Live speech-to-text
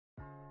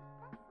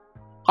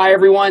Hi,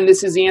 everyone.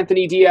 This is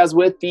Anthony Diaz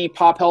with the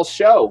Pop Health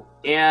Show.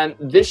 And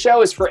this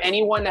show is for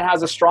anyone that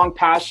has a strong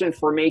passion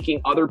for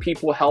making other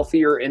people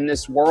healthier in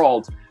this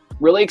world.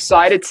 Really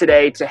excited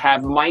today to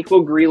have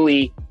Michael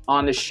Greeley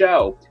on the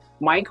show.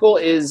 Michael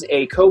is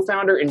a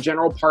co-founder and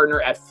general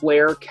partner at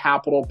Flare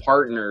Capital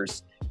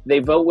Partners. They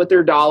vote with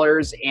their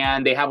dollars,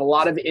 and they have a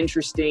lot of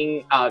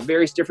interesting,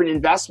 various different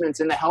investments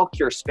in the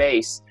healthcare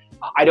space.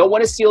 I don't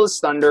want to steal his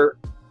thunder.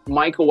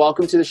 Michael,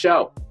 welcome to the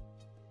show.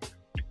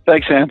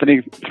 Thanks,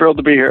 Anthony. Thrilled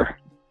to be here.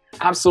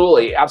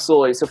 Absolutely.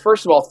 So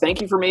first of all, thank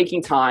you for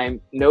making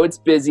time. Know it's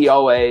busy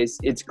always.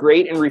 It's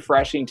great and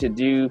refreshing to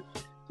do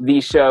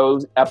these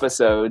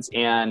episodes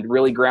and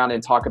really ground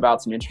and talk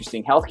about some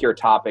interesting healthcare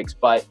topics.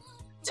 But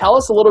tell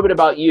us a little bit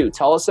about you.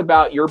 Tell us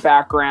about your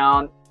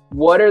background.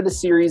 What are the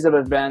series of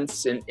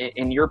events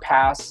in your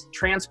past?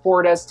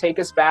 Transport us, take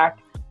us back,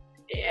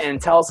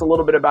 and tell us a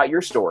little bit about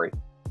your story.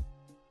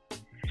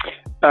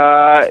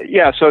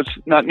 So it's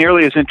not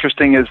nearly as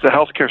interesting as the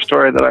healthcare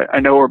story that I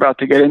know we're about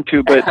to get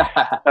into, but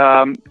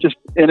just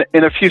in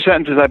a few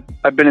sentences,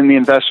 I've been in the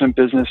investment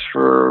business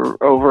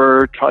for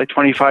over probably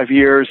 25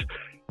 years.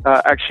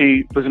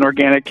 Actually was an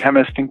organic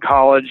chemist in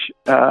college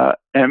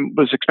and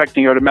was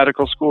expecting to go to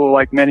medical school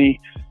like many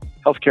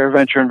healthcare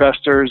venture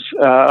investors.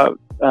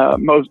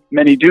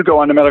 Many do go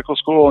on to medical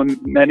school and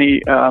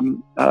many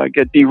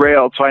get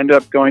derailed. So I ended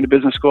up going to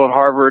business school at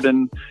Harvard,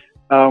 and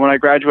when I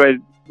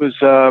graduated,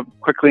 was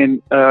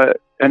quickly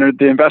entered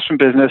the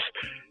investment business.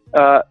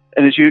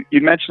 And as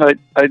you mentioned,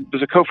 I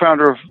was a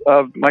co-founder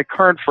of my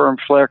current firm,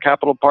 Flare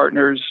Capital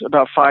Partners,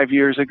 about 5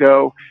 years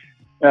ago.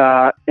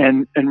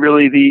 And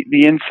really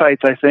the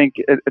insights, I think,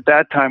 at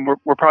that time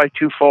were probably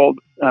twofold.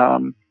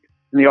 And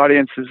the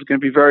audience is going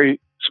to be very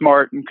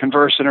smart and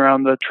conversant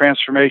around the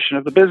transformation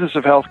of the business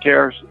of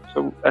healthcare.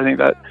 So I think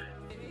that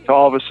to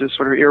all of us is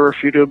sort of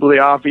irrefutably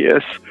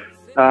obvious.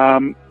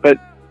 But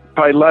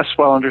probably less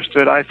well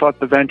understood. I thought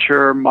the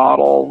venture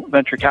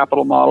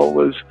capital model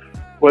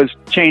was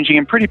changing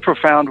in pretty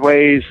profound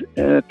ways,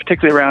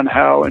 particularly around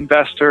how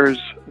investors,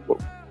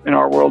 in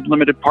our world,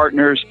 limited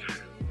partners,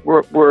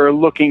 were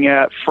looking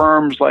at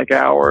firms like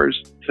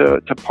ours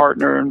to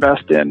partner and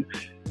invest in.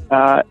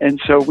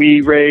 And so we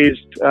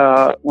raised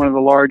one of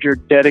the larger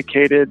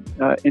dedicated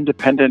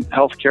independent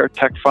healthcare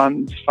tech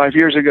funds 5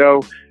 years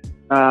ago.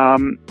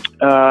 And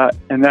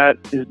that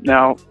is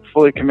now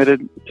fully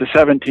committed to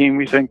 17.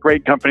 We think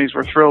great companies.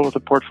 We're thrilled with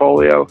the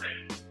portfolio.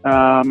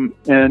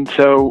 And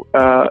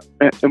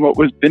what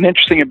was been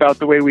interesting about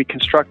the way we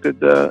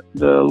constructed the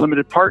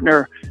limited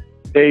partner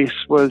base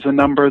was a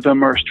number of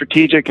them are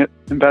strategic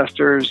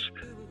investors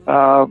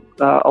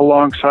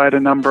alongside a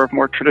number of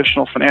more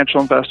traditional financial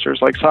investors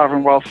like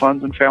sovereign wealth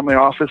funds and family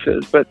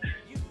offices. But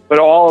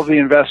all of the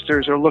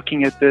investors are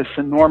looking at this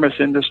enormous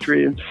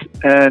industry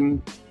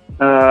and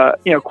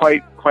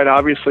quite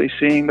obviously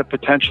seeing the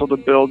potential to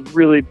build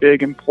really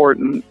big,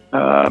 important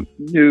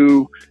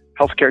new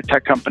healthcare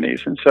tech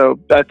companies. And so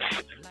that's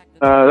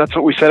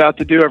what we set out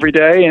to do every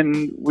day,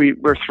 and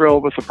we're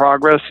thrilled with the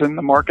progress and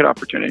the market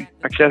opportunity.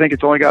 Actually, I think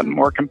it's only gotten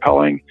more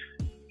compelling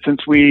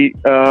since we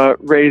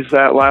raised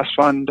that last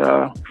fund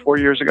 4.5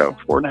 years ago.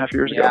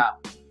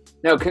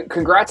 No,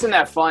 congrats on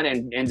that fund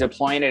and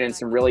deploying it in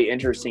some really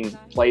interesting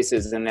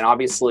places. And then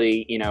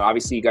obviously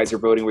you guys are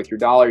voting with your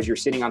dollars. You're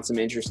sitting on some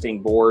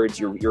interesting boards.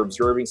 You're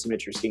observing some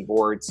interesting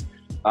boards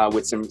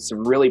with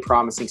some really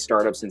promising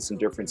startups in some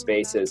different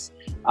spaces.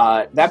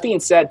 That being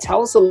said,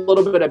 tell us a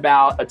little bit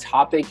about a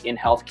topic in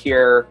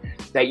healthcare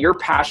that you're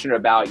passionate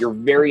about, you're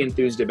very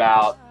enthused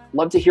about.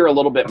 Love to hear a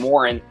little bit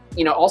more, and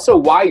also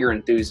why you're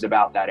enthused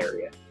about that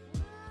area.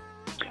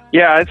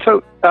 Yeah,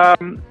 so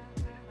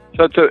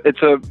it's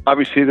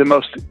obviously the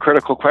most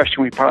critical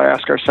question we probably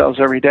ask ourselves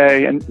every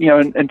day. And,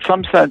 in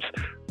some sense,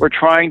 we're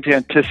trying to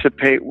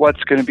anticipate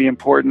what's going to be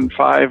important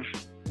 5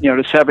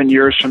 to 7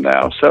 years from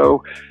now.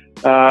 So,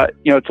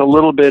 it's a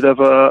little bit of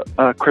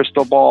a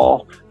crystal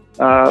ball,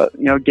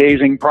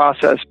 gazing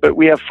process, but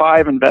we have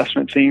 5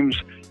 investment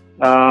themes.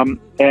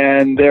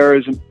 And there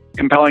is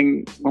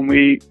compelling when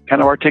we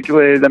kind of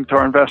articulated them to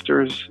our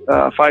investors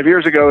 5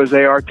 years ago as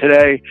they are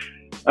today.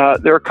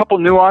 There are a couple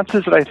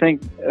nuances that I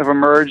think have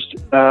emerged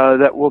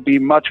that will be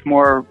much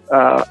more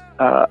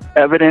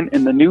evident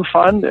in the new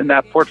fund in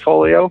that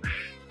portfolio.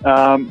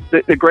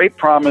 The great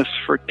promise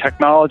for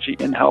technology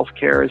in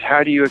healthcare is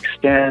how do you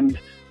extend,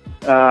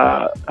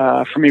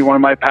 for me, one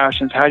of my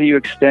passions, how do you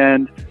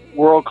extend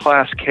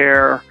world-class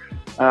care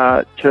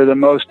to the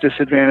most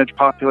disadvantaged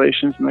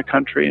populations in the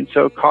country? And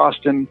so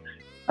cost and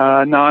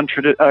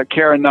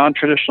care in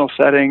non-traditional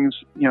settings,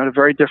 at a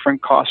very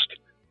different cost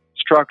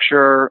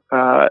structure,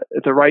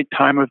 at the right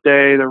time of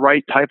day, the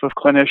right type of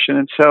clinician.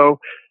 And so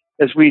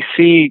as we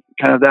see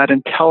kind of that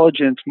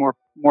intelligence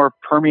more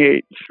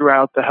permeate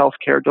throughout the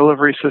healthcare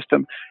delivery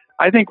system,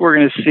 I think we're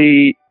going to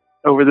see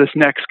over this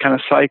next kind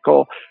of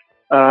cycle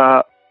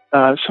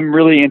some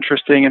really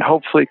interesting and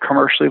hopefully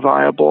commercially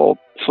viable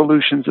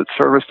solutions that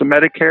service the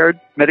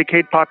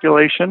Medicaid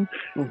population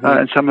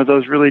and some of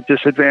those really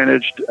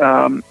disadvantaged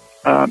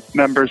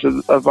members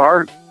of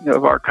our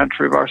of our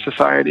country, of our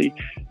society.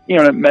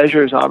 And it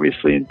measures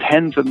obviously in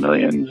tens of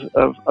millions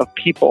of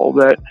people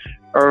that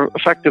are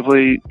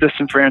effectively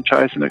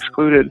disenfranchised and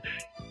excluded.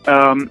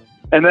 And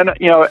then,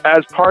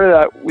 as part of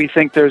that, we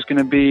think there's going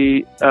to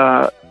be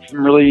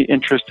some really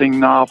interesting,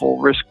 novel,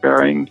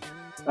 risk-bearing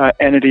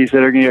entities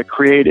that are going to get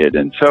created.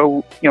 And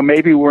so,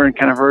 maybe we're in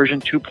kind of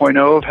version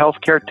 2.0 of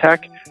healthcare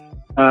tech,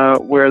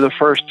 where the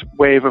first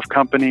wave of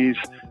companies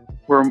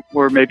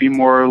were maybe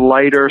more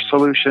lighter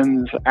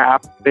solutions,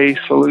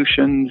 app-based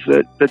solutions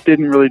that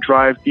didn't really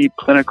drive deep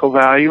clinical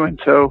value.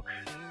 And so,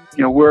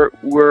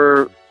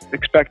 we're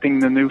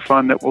expecting the new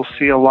fund that we'll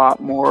see a lot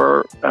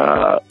more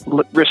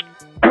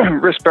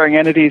risk-bearing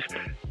entities.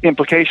 The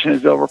implication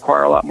is they'll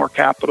require a lot more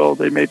capital.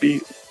 They may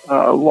be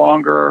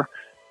longer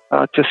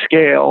to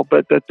scale,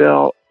 but that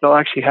they'll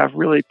actually have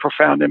really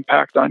profound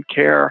impact on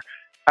care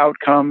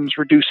outcomes,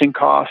 reducing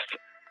costs,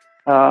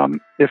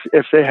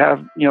 if they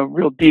have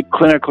real deep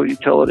clinical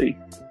utility.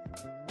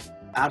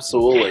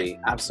 Absolutely.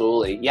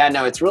 Yeah,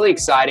 no, it's really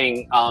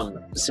exciting.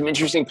 Some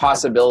interesting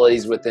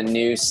possibilities with the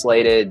new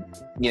slated,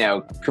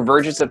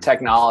 convergence of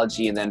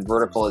technology and then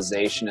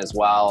verticalization as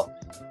well.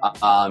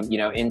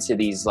 Into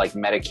these like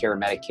Medicare,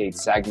 Medicaid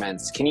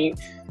segments.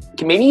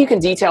 Maybe you can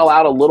detail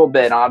out a little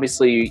bit.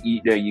 Obviously,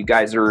 you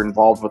guys are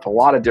involved with a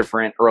lot of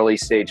different early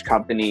stage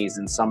companies,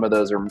 and some of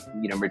those are,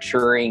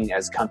 maturing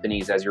as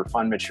companies as your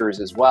fund matures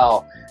as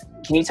well.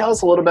 Can you tell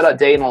us a little bit a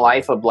day in the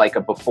life of like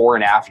a before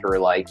and after?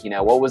 Like,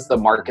 what was the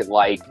market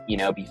like,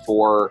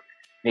 before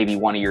maybe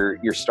one of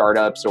your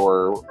startups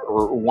or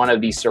one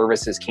of these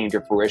services came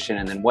to fruition,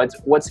 and then what's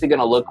it going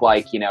to look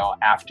like,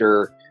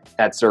 after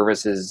that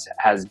services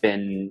has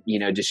been,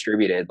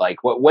 distributed?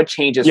 Like what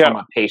changes from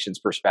a patient's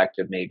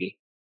perspective, maybe?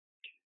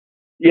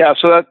 Yeah,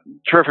 so that's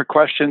a terrific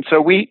question. So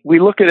we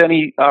look at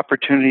any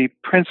opportunity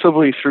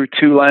principally through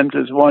two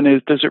lenses. One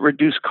is, does it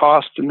reduce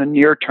cost in the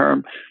near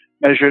term,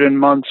 measured in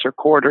months or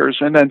quarters?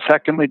 And then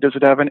secondly, does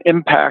it have an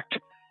impact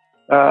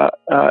on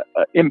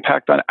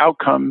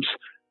outcomes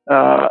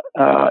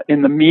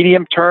in the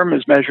medium term,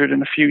 as measured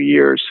in a few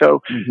years?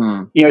 So,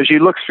 as you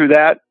look through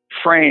that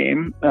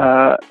frame,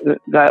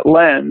 that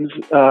lens,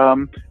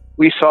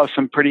 we saw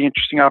some pretty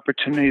interesting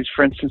opportunities,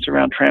 for instance,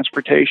 around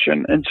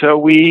transportation. And so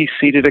we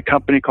seeded a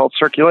company called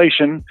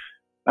Circulation.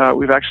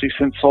 We've actually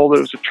since sold it.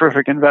 It was a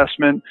terrific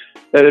investment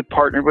that had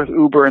partnered with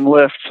Uber and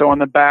Lyft. So on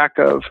the back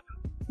of,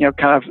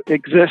 kind of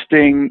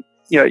existing,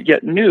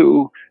 yet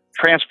new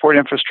transport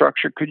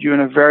infrastructure, could you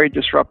in a very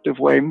disruptive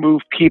way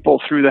move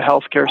people through the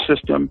healthcare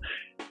system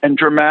and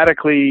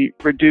dramatically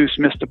reduce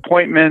missed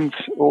appointments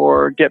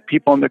or get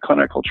people into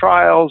clinical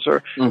trials,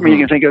 or I mean, you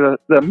can think of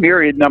the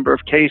myriad number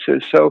of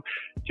cases. So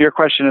to your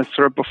question, is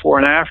sort of before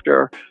and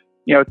after,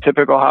 a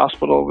typical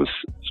hospital was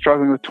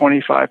struggling with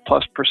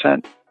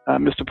 25+%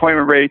 missed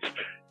appointment rates.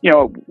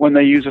 When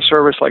they use a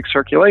service like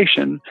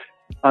Circulation,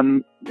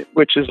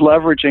 which is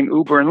leveraging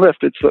Uber and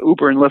Lyft. It's the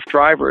Uber and Lyft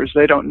drivers.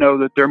 They don't know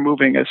that they're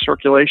moving a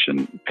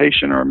Circulation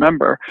patient or a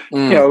member.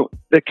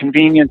 The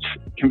convenience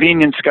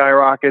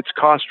skyrockets,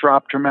 costs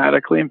drop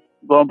dramatically, and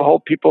lo and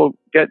behold, people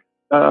get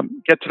to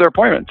their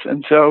appointments.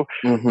 And so,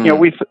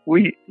 we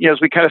as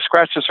we kind of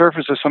scratched the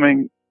surface of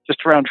something just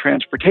around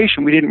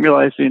transportation, we didn't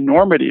realize the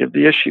enormity of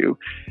the issue.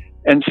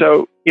 And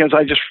so, as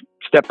I just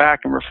step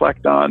back and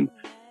reflect on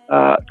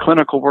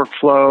clinical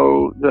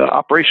workflow, the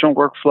operational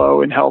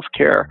workflow in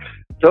healthcare,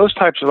 those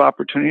types of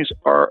opportunities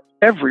are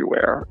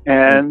everywhere.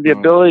 And the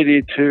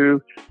ability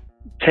to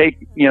take,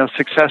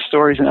 success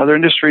stories in other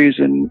industries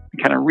and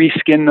kind of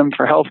reskin them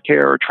for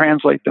healthcare or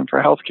translate them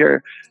for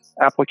healthcare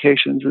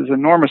applications is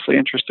enormously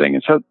interesting.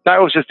 And so that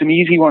was just an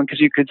easy one because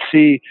you could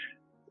see,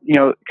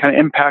 kind of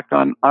impact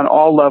on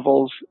all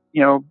levels,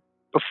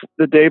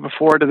 the day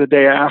before to the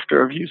day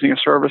after of using a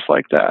service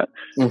like that.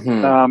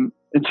 And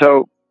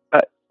so,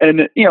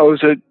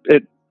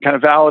 it kind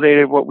of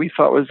validated what we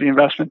thought was the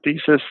investment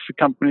thesis. The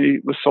company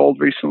was sold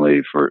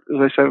recently for,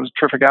 as I said, it was a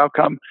terrific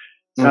outcome.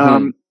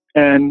 Are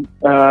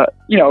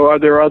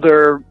there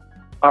other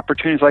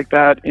opportunities like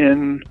that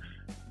in,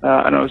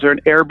 I don't know, is there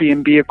an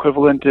Airbnb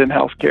equivalent in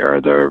healthcare?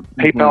 Are there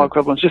PayPal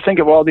equivalents? Just think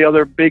of all the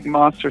other big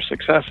monster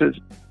successes.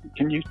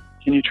 Can you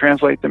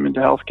translate them into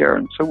healthcare?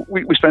 And so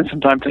we spent some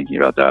time thinking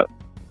about that.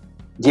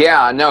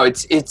 Yeah, no,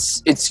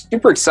 it's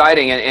super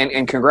exciting,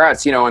 and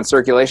congrats, on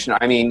Circulation.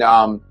 I mean,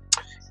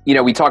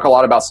 we talk a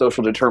lot about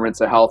social determinants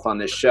of health on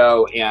this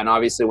show, and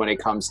obviously when it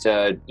comes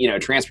to,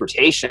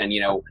 transportation,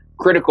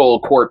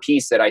 critical core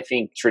piece that I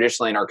think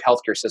traditionally in our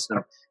healthcare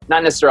system,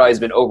 not necessarily has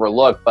been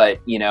overlooked, but,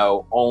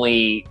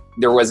 only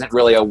there wasn't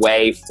really a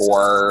way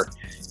for,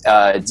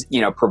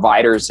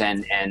 providers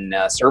and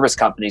service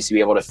companies to be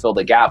able to fill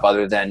the gap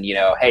other than,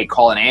 hey,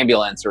 call an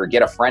ambulance or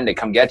get a friend to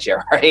come get you,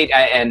 right?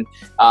 And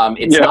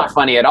it's not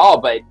funny at all,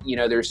 but,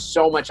 there's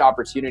so much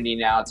opportunity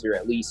now to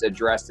at least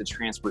address the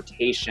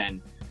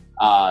transportation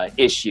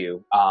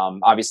issue.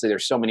 Obviously,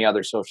 there's so many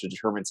other social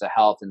determinants of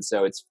health, and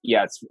so it's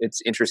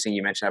interesting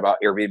you mentioned about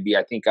Airbnb.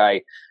 I think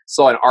I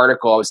saw an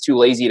article. I was too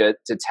lazy to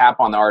tap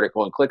on the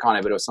article and click on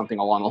it, but it was something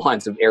along the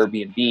lines of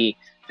Airbnb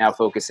now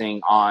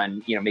focusing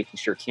on, making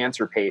sure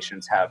cancer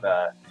patients have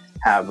a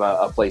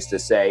place to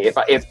say. If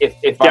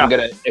I'm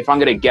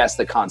gonna guess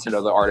the content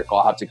of the article,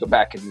 I'll have to go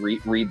back and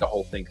read the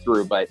whole thing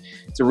through. But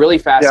it's a really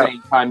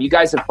fascinating time. You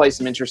guys have placed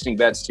some interesting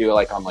bets too,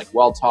 like on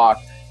Well Talk,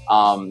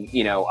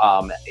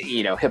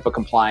 HIPAA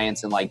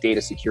compliance and like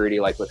data security,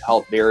 like with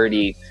Health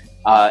Verity,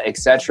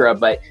 etc.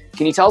 But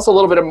can you tell us a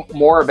little bit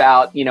more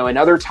about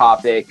another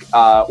topic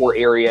or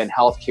area in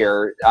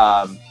healthcare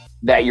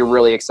that you're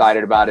really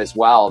excited about as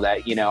well? That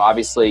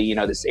obviously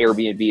this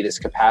Airbnb, this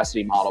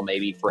capacity model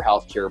maybe for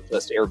healthcare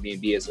plus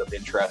Airbnb is of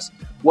interest.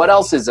 What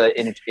else is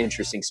an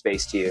interesting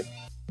space to you?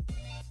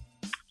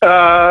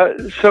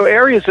 So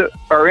areas that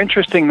are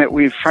interesting that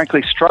we've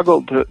frankly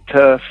struggled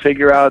to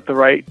figure out the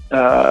right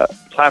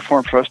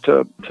platform for us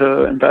to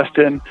invest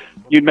in.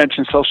 You'd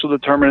mentioned social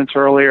determinants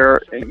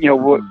earlier.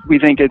 We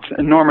think it's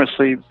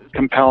enormously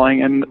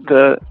compelling, and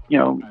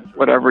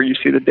whatever you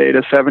see the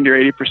data, 70 or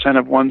 80%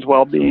 of one's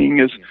well-being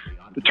is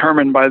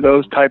determined by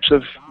those types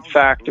of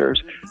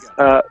factors.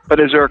 But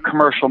is there a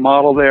commercial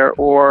model there,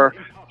 or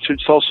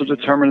should social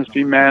determinants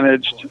be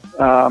managed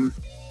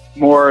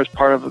more as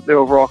part of the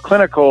overall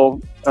clinical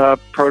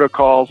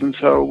protocols? And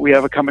so we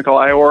have a company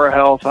called Iora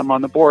Health I'm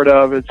on the board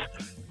of. It's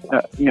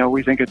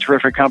we think a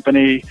terrific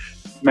company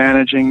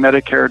managing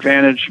Medicare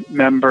Advantage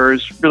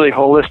members really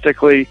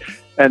holistically,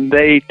 and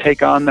they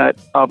take on that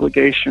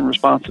obligation,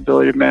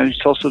 responsibility to manage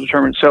social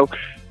determinants. So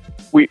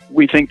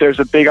we think there's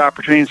a big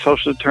opportunity in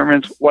social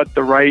determinants. What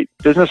the right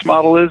business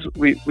model is,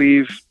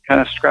 we've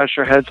kind of scratched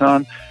our heads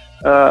on.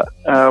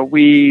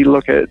 We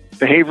look at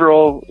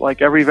behavioral,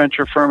 like every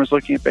venture firm is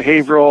looking at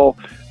behavioral.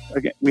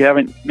 Again, we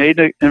haven't made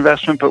an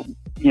investment, but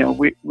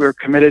we're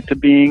committed to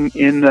being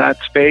in that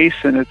space,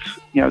 and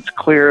it's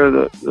clear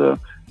that the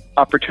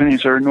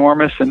opportunities are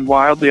enormous and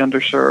wildly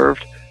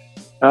underserved.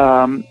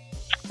 And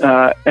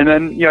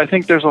then I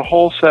think there's a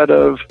whole set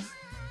of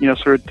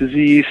sort of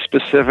disease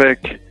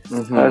specific,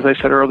 as I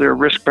said earlier,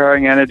 risk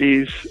bearing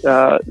entities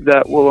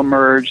that will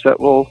emerge that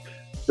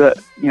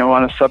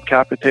on a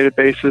subcapitated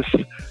basis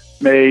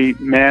may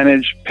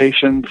manage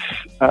patients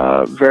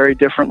very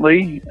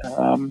differently.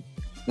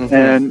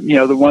 And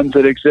the ones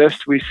that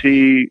exist, we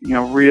see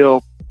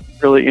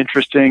really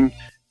interesting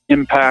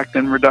impact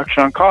and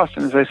reduction on cost.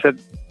 And as I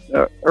said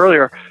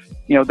earlier,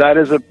 that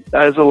is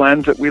a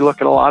lens that we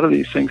look at a lot of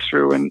these things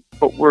through. And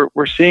what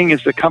we're seeing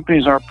is the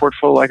companies in our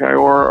portfolio, like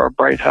Iora or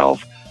Bright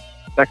Health,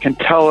 that can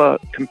tell a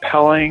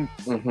compelling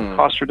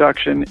cost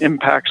reduction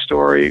impact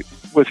story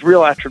with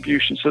real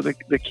attribution. So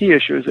the key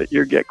issue is that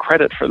you get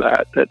credit for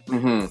that. That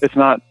it's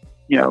not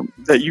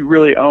that you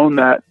really own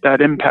that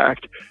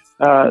impact.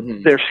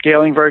 They're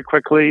scaling very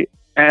quickly,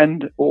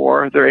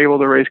 or they're able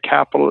to raise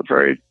capital at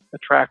very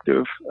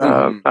attractive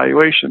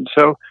valuations.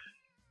 So,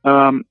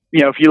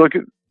 if you look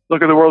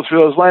at the world through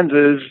those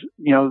lenses,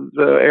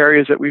 the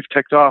areas that we've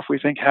ticked off, we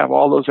think have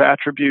all those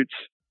attributes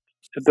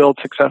to build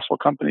successful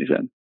companies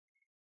in.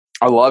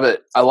 I love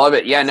it.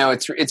 Yeah, no,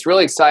 it's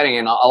really exciting.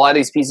 And a lot of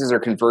these pieces are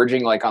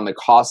converging like on the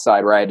cost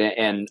side, right?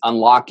 And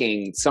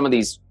unlocking, some of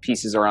these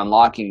pieces are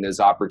unlocking those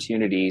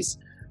opportunities.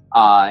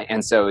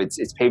 And so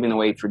it's paving the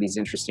way for these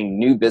interesting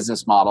new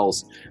business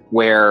models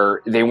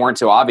where they weren't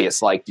so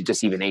obvious, like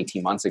just even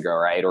 18 months ago,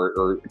 right?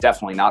 Or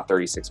definitely not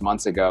 36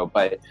 months ago.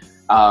 But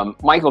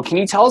Michael, can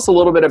you tell us a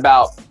little bit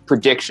about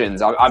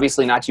predictions?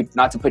 Obviously not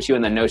to put you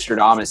in the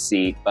Nostradamus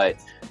seat, but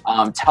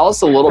tell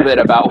us a little bit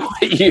about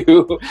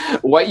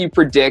what you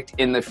predict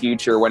in the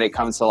future when it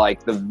comes to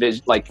like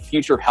the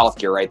future of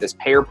healthcare, right? This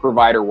payer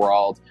provider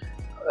world.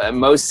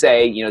 Most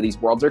say, these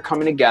worlds are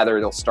coming together.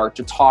 They'll start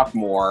to talk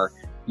more.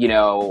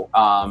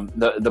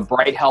 The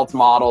Bright Health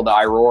model, the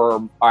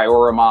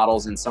Iora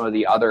models, and some of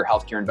the other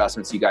healthcare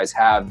investments you guys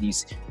have,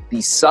 these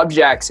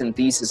subjects and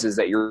theses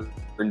that you're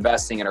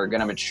investing in are going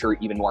to mature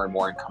even more and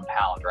more and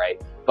compound,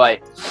 right? But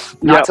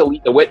not to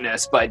lead the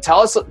witness, but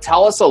tell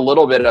us a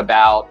little bit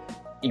about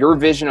your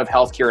vision of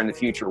healthcare in the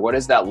future. What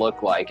does that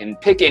look like? And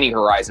pick any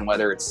horizon,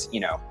 whether it's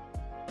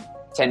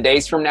 10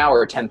 days from now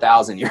or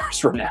 10,000 years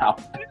from now.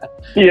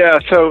 Yeah.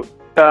 So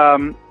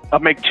I'll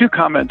make two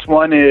comments.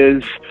 One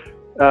is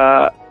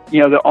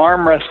the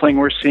arm wrestling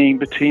we're seeing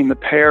between the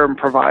payer and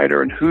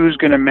provider, and who's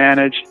going to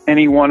manage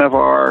any one of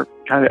our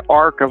kind of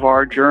arc of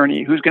our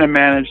journey, who's going to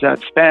manage that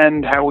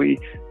spend, how we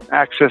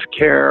access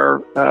care,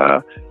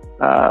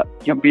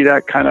 be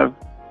that kind of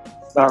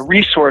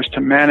resource to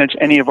manage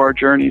any of our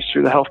journeys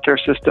through the healthcare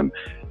system.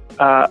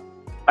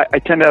 I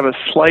tend to have a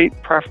slight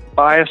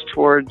bias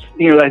towards,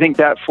 I think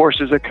that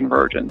forces a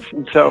convergence.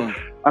 And so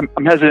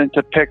I'm hesitant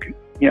to pick,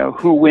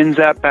 who wins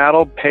that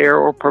battle, payer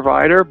or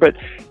provider. But,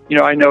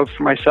 I know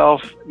for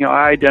myself,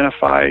 I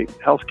identify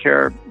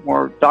healthcare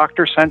more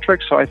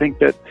doctor-centric. So I think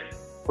that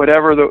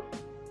whatever the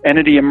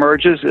entity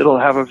emerges, it'll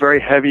have a very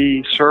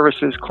heavy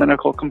services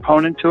clinical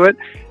component to it.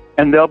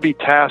 And they'll be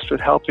tasked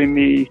with helping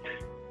me,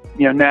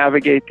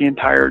 navigate the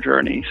entire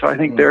journey. So I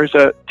think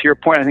to your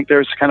point, I think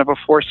there's kind of a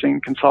forcing,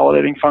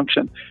 consolidating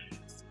function.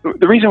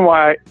 The reason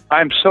why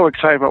I'm so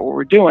excited about what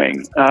we're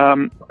doing,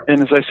 and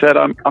as I said,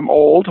 I'm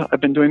old.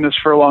 I've been doing this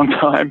for a long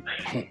time.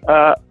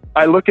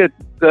 I look at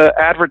the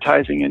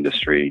advertising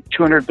industry,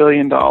 $200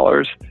 billion.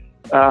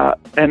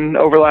 And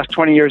over the last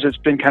 20 years, it's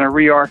been kind of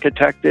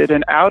re-architected.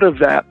 And out of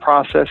that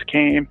process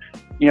came,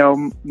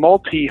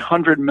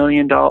 multi-hundred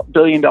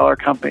billion-dollar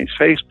companies,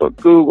 Facebook,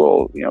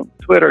 Google,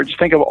 Twitter. Just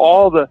think of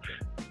all the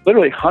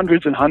literally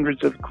hundreds and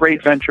hundreds of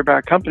great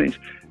venture-backed companies.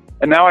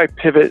 And now I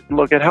pivot and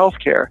look at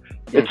healthcare.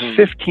 It's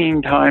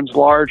 15 times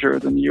larger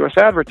than the U.S.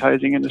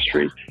 advertising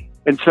industry.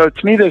 And so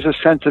to me, there's a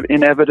sense of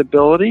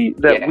inevitability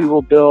that we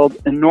will build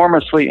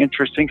enormously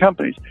interesting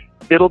companies.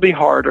 It'll be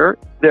harder.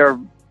 They're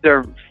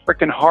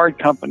freaking hard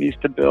companies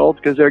to build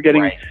because they're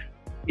getting,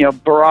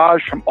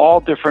 barrage from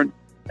all different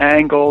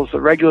angles,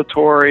 the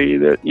regulatory,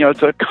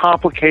 it's a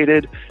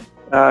complicated,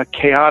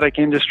 chaotic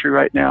industry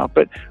right now.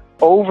 But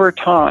over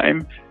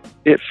time,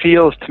 it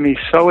feels to me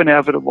so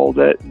inevitable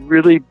that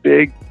really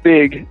big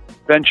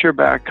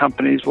venture-backed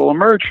companies will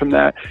emerge from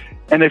that.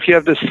 And if you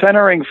have the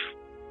centering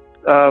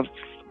of,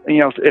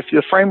 if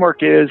the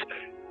framework is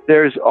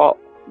there's all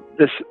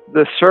this,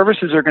 the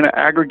services are going to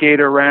aggregate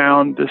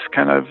around this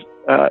kind of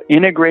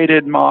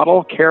integrated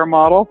model, care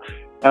model,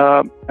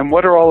 and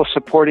what are all the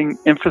supporting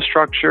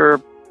infrastructure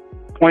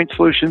point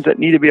solutions that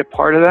need to be a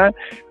part of that.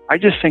 I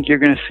just think you're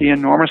going to see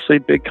enormously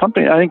big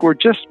companies. I think we're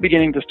just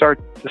beginning to start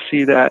to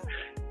see that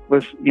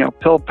with,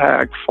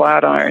 PillPack,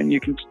 Flatiron.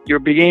 You're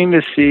beginning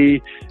to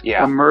see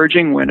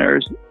emerging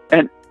winners,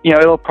 and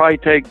it'll probably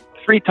take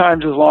 3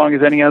 times as long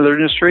as any other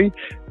industry,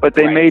 but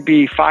they may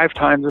be 5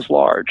 times as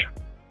large.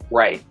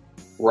 Right.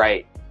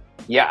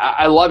 Yeah,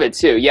 I love it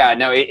too. Yeah,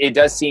 no, it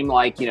does seem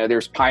like,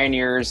 there's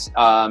pioneers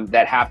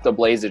that have to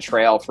blaze a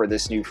trail for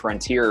this new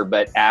frontier.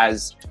 But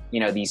as,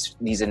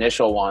 these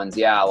initial ones,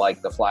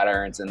 like the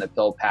Flatirons and the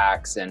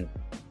PillPacks, and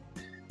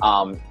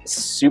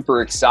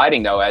super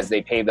exciting though, as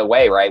they pave the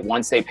way, right?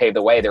 Once they pave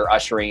the way, they're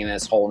ushering in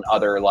this whole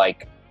other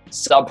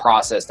sub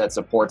process that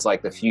supports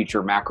the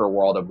future macro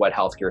world of what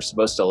healthcare is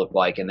supposed to look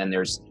like. And then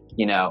there's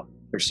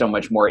so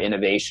much more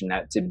innovation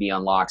to be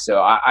unlocked. So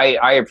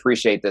I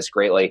appreciate this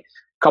greatly.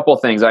 Couple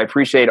of things. I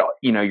appreciate,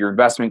 your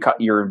investment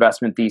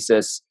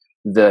thesis,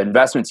 the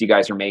investments you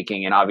guys are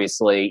making, and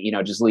obviously,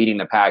 just leading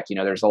the pack.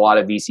 There's a lot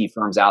of VC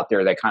firms out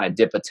there that kind of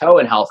dip a toe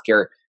in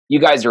healthcare. You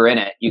guys are in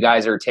it. You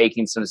guys are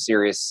taking some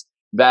serious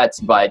bets,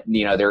 but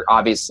they're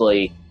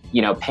obviously,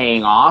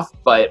 paying off.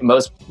 But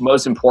most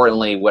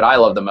importantly, what I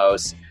love the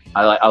most,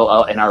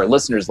 and our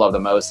listeners love the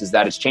most, is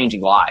that it's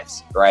changing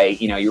lives, right?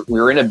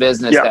 We're in a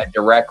business that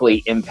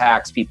directly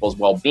impacts people's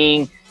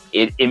well-being.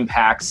 It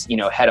impacts,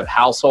 head of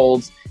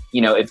households.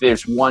 If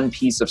there's one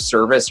piece of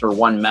service or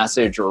one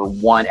message or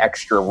one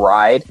extra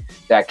ride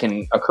that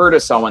can occur to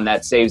someone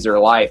that saves their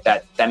life,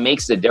 that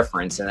makes a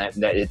difference. And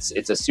that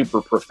it's a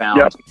super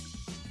profound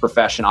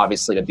profession,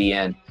 obviously, to be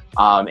in.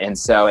 And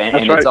it's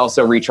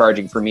also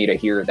recharging for me to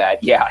hear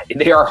that,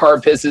 they are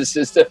hard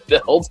businesses to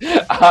build.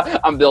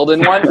 I'm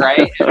building one,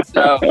 right? And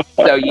so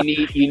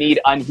you need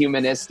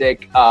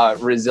unhumanistic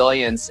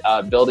resilience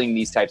building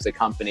these types of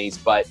companies.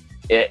 But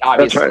it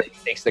obviously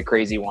takes the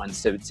crazy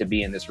ones to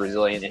be in this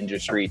resilient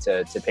industry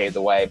to pave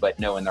the way, but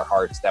know in their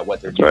hearts that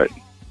what they're doing is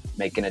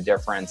making a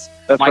difference.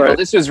 Michael,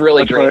 this was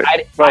really great.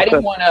 I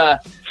didn't want to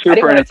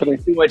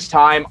take too much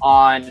time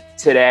on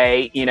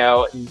today.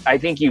 I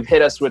think you've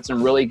hit us with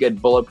some really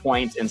good bullet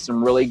points and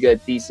some really good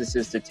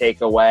theses to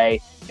take away,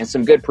 and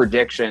some good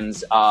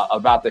predictions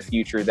about the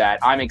future that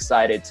I'm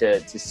excited to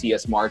see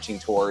us marching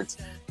towards.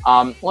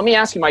 Let me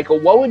ask you, Michael,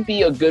 what would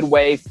be a good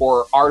way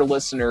for our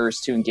listeners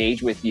to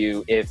engage with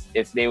you if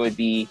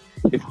you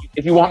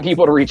want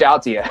people to reach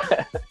out to you?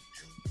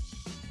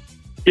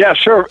 Yeah,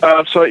 sure.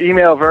 So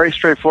email, very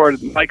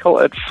straightforward,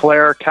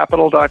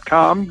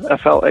 michael@flarecapital.com,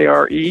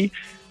 FLARE.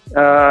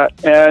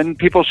 And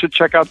people should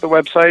check out the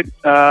website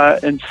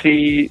and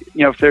see,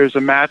 if there's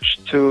a match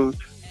to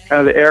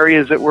kind of the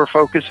areas that we're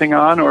focusing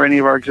on or any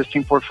of our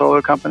existing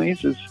portfolio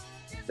companies.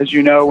 As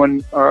you know,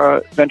 when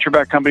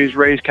venture-backed companies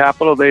raise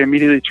capital, they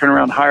immediately turn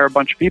around and hire a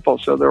bunch of people.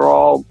 So they're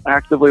all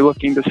actively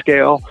looking to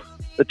scale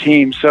the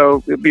team.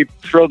 So we'd be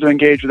thrilled to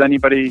engage with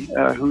anybody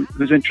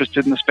who's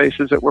interested in the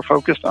spaces that we're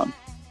focused on.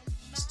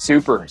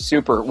 Super.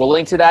 We'll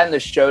link to that in the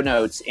show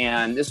notes.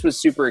 And this was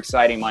super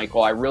exciting,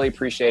 Michael. I really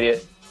appreciate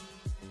it.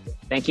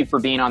 Thank you for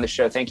being on the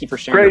show. Thank you for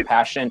sharing your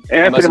passion.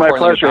 Anthony, my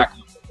pleasure.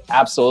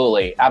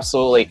 Absolutely.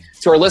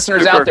 To our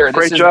listeners out there,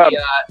 great job.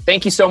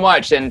 Thank you so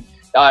much. And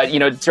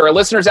to our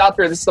listeners out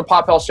there, this is the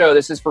Pop Health Show.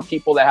 This is for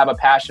people that have a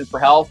passion for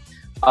health.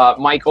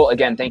 Michael,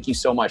 again, thank you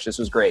so much. This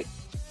was great.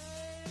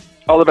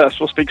 All the best.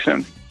 We'll speak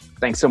soon.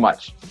 Thanks so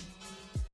much.